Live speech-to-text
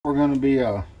we're going to be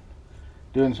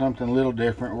doing something a little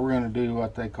different. We're going to do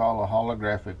what they call a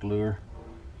holographic lure,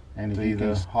 and see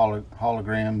the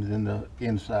holograms in the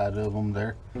inside of them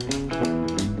there. We're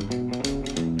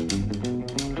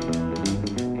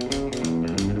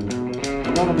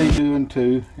going to be doing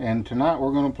two, and tonight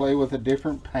we're going to play with a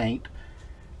different paint.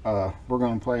 We're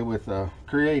going to play with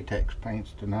Createx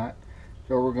paints tonight.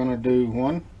 So we're going to do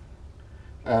one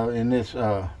in this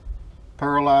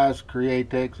pearlized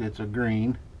Createx. It's a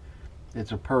green,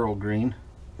 it's a pearl green.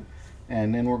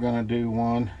 And then we're going to do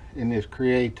one in this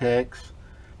Createx,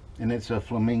 and it's a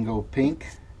flamingo pink,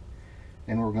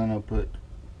 and we're going to put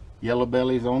yellow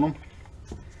bellies on them.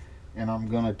 And I'm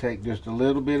going to take just a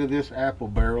little bit of this apple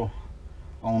barrel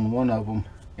on one of them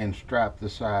and stripe the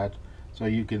sides so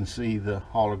you can see the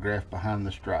holograph behind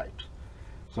the stripes.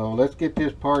 So let's get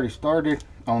this party started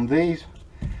on these.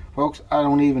 Folks, I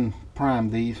don't even prime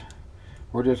these.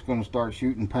 We're just going to start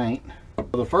shooting paint.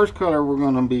 So the first color we're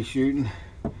going to be shooting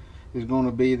is going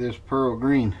to be this pearl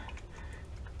green.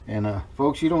 And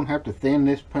folks, you don't have to thin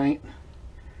this paint.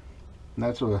 And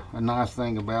that's a nice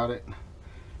thing about it.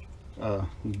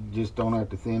 You just don't have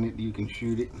to thin it. You can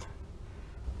shoot it.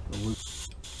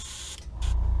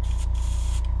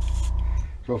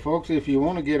 So folks, if you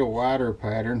want to get a wider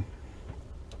pattern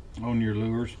on your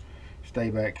lures, stay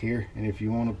back here. And if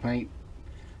you want to paint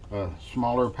a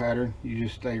smaller pattern, you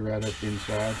just stay right up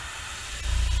inside,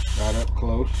 right up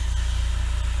close,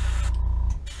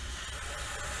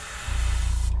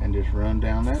 and just run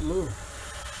down that lure.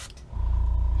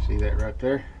 See that right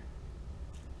there?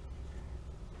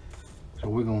 So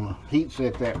we're going to heat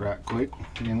set that right quick,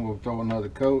 and then we'll throw another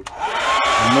coat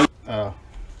and move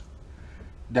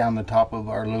down the top of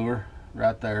our lure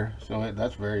right there. So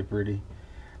that's very pretty,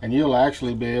 and you'll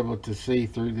actually be able to see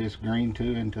through this green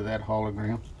too into that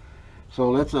hologram. So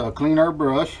let's clean our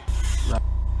brush.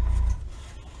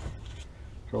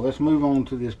 So let's move on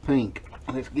to this pink.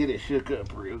 Let's get it shook up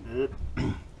real good.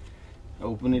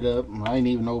 Open it up. I ain't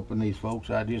even opened these, folks.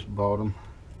 I just bought them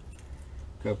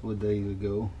a couple of days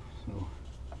ago. So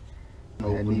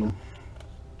open them.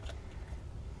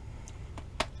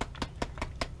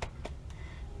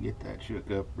 Get that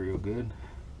shook up real good.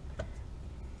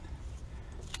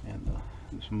 And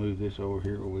let's move this over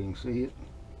here where we can see it.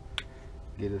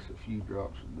 Get us a few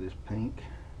drops of this pink.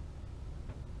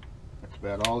 That's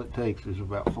about all it takes, is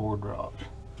about 4 drops.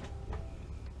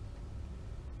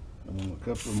 And a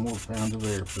couple of more pounds of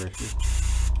air pressure,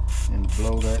 and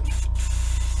blow that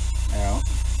out.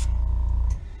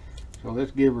 So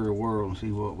let's give her a whirl and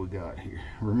see what we got here.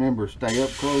 Remember, stay up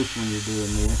close when you're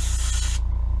doing this.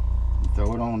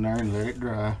 Throw it on there and let it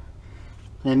dry.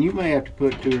 And you may have to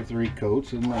put 2 or 3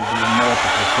 coats. It might be a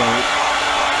multiple coat.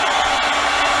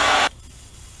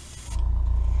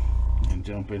 And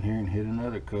jump in here and hit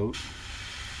another coat.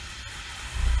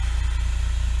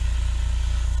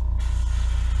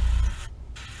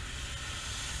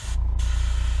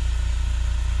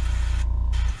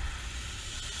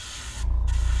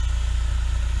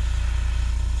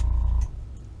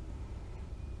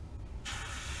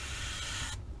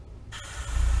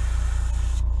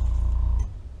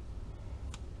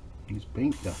 This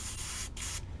pink stuff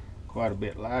quite a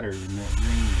bit lighter than that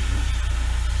green.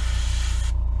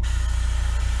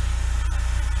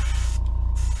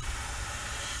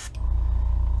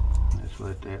 Let's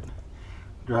let that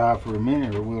dry for a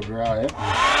minute, or we'll dry it.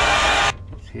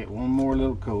 Let's hit one more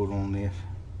little coat on this.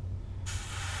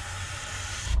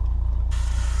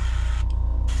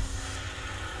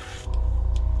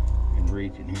 And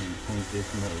reach in here and paint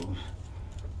this nose.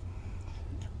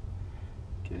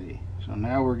 Okay. So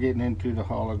now we're getting into the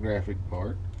holographic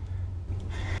part.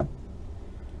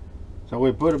 So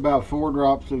we put about 4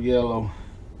 drops of yellow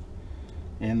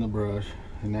in the brush,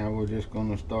 and now we're just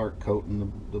going to start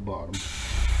coating the bottom.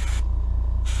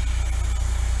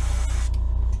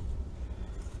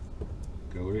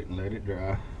 Coat it and let it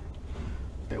dry.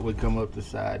 That would come up the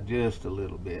side just a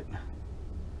little bit,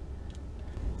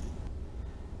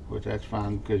 which that's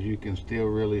fine because you can still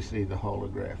really see the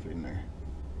holograph in there.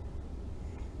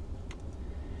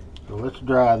 So let's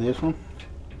dry this one.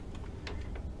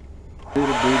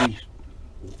 Little bitty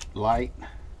light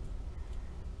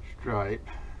stripe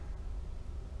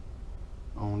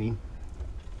on him.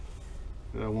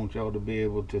 But I want y'all to be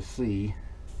able to see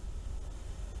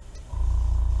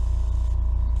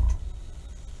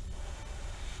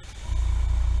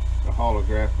the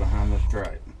holograph behind the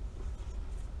stripe.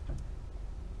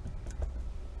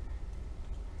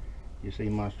 You see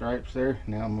my stripes there?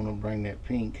 Now I'm going to bring that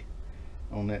pink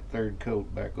on that 3rd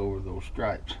coat back over those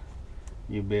stripes.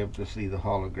 You'll be able to see the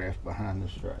holograph behind the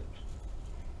stripes.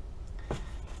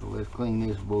 So let's clean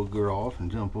this booger off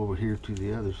and jump over here to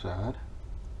the other side.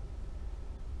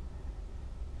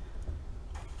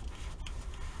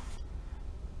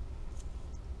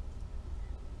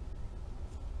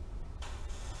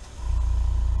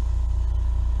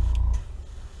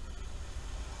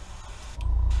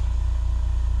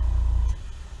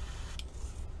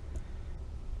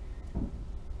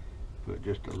 Put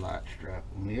just a light stripe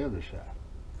on the other side,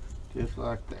 just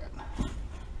like that.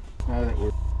 Now that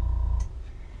we're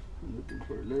looking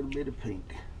for a little bit of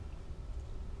pink,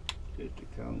 just to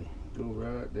kind of go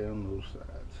right down those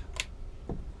sides.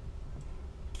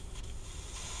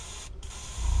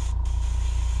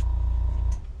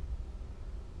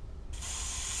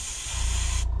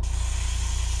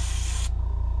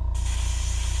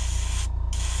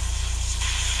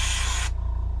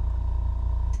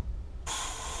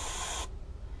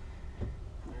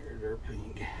 There's our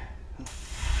pink.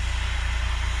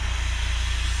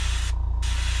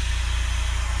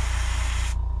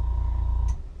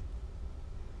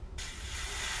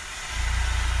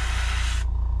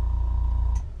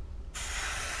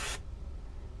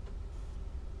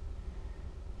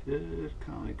 Just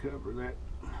kind of cover that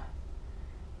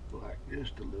black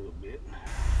just a little bit.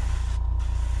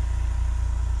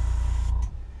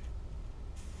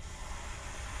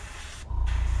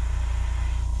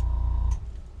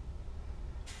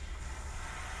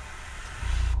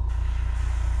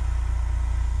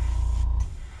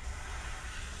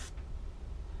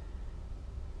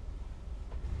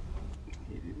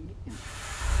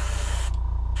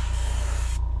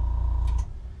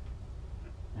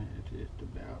 Just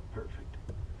about perfect.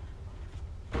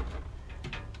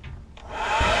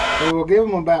 So we'll give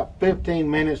them about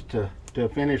 15 minutes to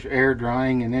finish air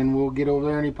drying, and then we'll get over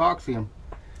there and epoxy them.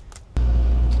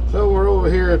 So we're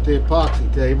over here at the epoxy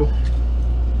table,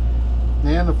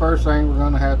 and the first thing we're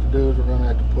going to have to do is we're going to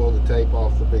have to pull the tape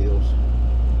off the bills.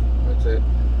 That's it.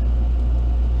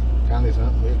 Kind of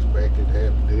something we expected to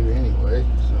have to do anyway,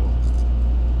 so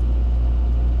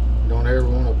you don't ever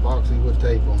want to epoxy with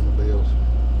tape on the bills.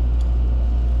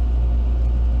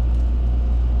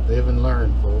 Live and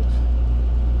learn, folks.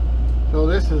 So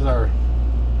this is our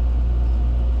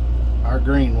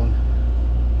green one.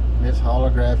 It's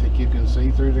holographic. You can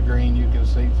see through the green, you can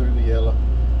see through the yellow,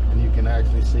 and you can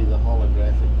actually see the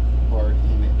holographic part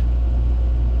in it.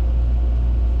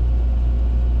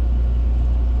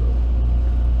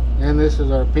 And this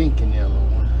is our pink and yellow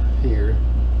one here.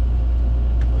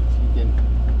 You can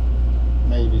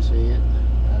maybe see it.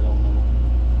 I don't know.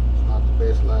 It's not the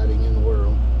best lighting in the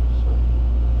world.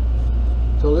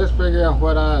 So let's figure out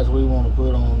what eyes we want to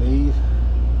put on these.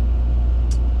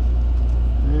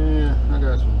 Yeah, I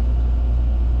got some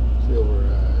silver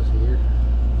eyes here.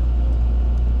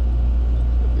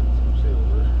 Let's get some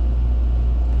silver.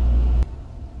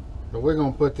 So we're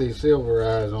going to put these silver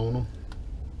eyes on them.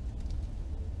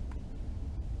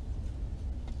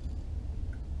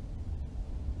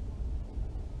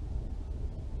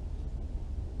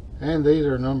 And these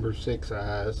are number 6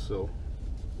 eyes, so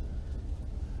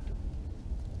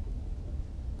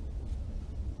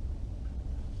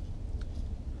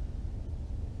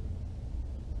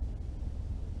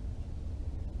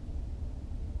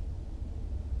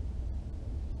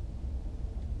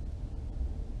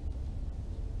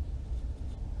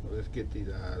let's get these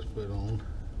eyes put on.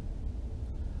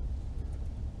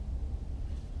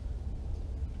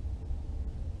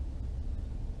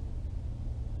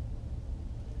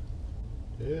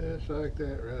 Just like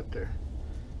that right there.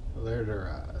 So there's our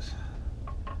eyes.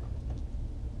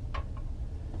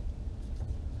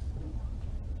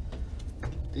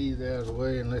 Get these out of the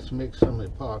way, and let's mix some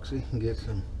epoxy and get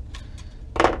some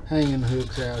hanging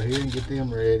hooks out here and get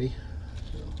them ready.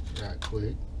 So right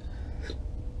quick.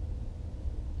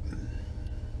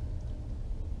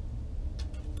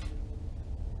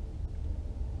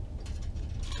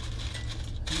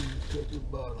 Put the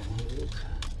bottom hook.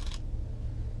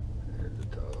 There's the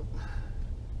top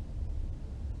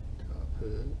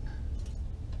hook.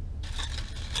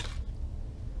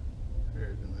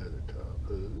 There's another top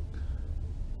hook.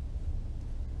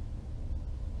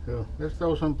 So let's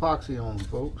throw some epoxy on them,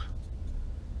 folks.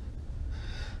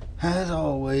 As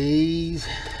always,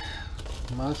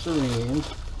 my syringe.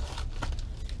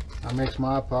 I mix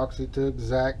my epoxy to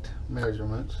exact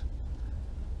measurements.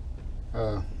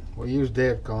 We use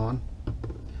DevCon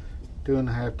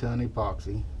 2.5 ton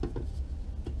epoxy.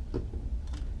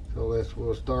 So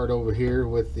we'll start over here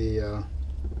with the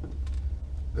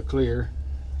clear,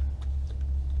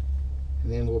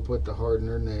 and then we'll put the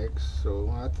hardener next. So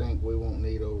I think we won't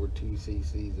need over 2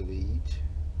 cc's of each.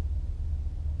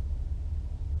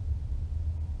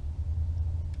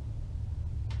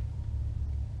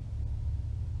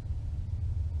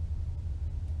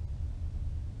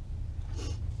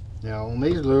 Now on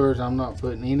these lures I'm not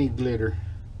putting any glitter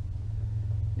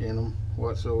in them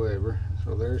whatsoever.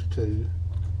 So there's two.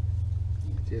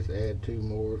 Just add two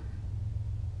more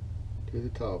to the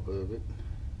top of it.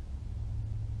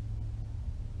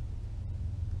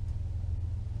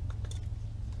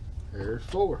 There's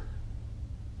four.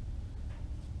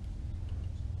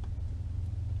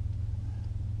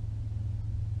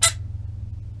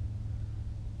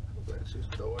 Let's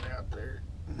just throw it out there,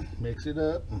 mix it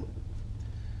up, and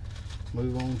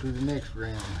move on to the next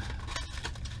round.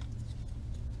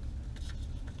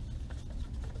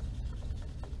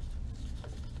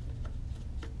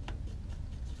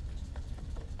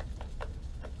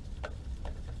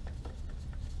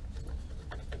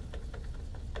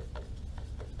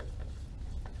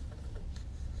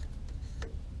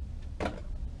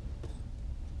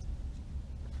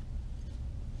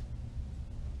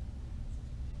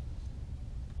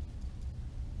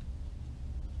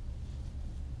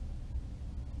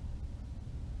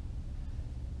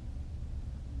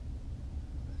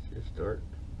 Just start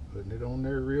putting it on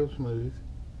there real smooth.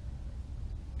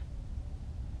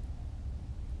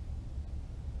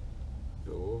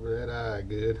 Go over that eye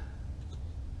good.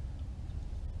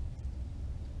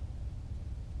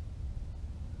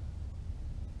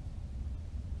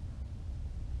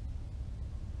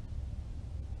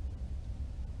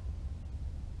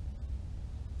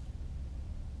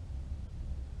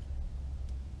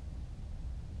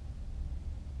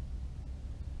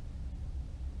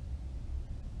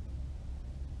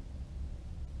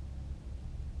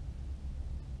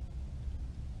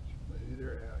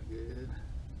 Good.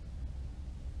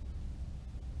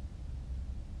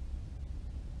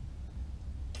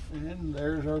 And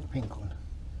there's our pink one,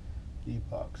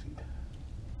 epoxied.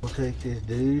 We'll take this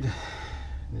dude,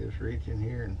 just reach in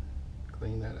here and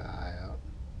clean that eye out.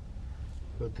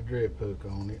 Put the drip hook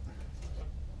on it.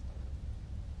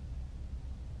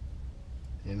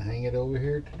 And hang it over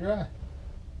here to dry.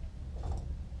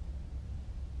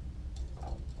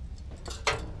 A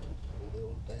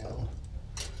little down.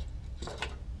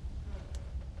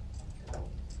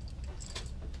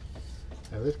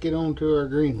 Now let's get on to our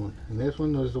green one. And this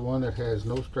one is the one that has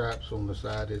no stripes on the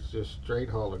side. It's just straight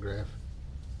holograph.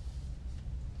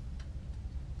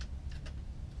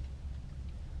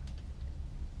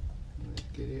 Let's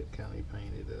get it kind of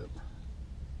painted up.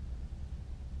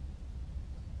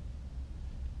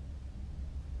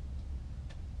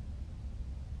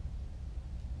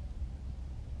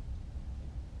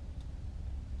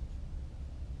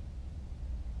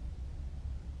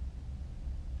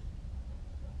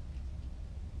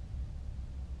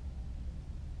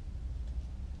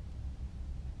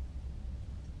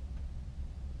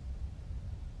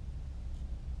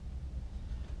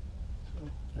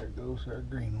 There goes our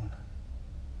green one.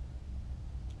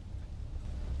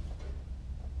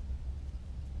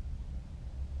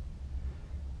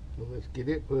 So let's get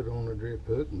it put on the drip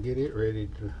hook and get it ready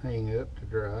to hang up to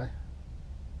dry.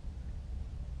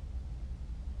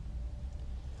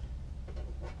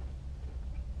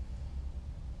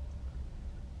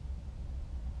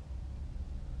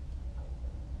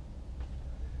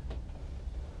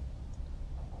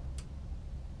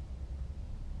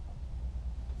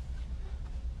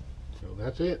 So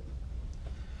that's it.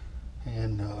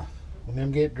 And when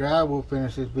them get dry, we'll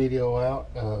finish this video out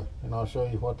and I'll show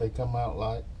you what they come out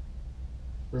like.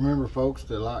 Remember folks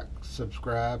to like,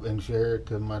 subscribe, and share it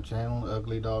to my channel,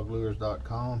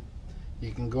 uglyDogLures.com.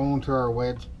 You can go onto our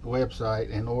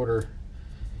website and order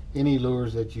any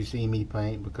lures that you see me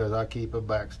paint, because I keep a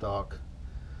back stock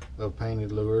of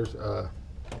painted lures.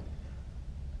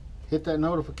 Hit that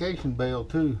notification bell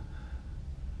too.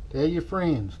 Tell your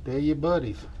friends, tell your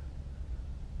buddies.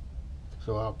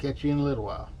 So I'll catch you in a little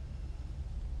while.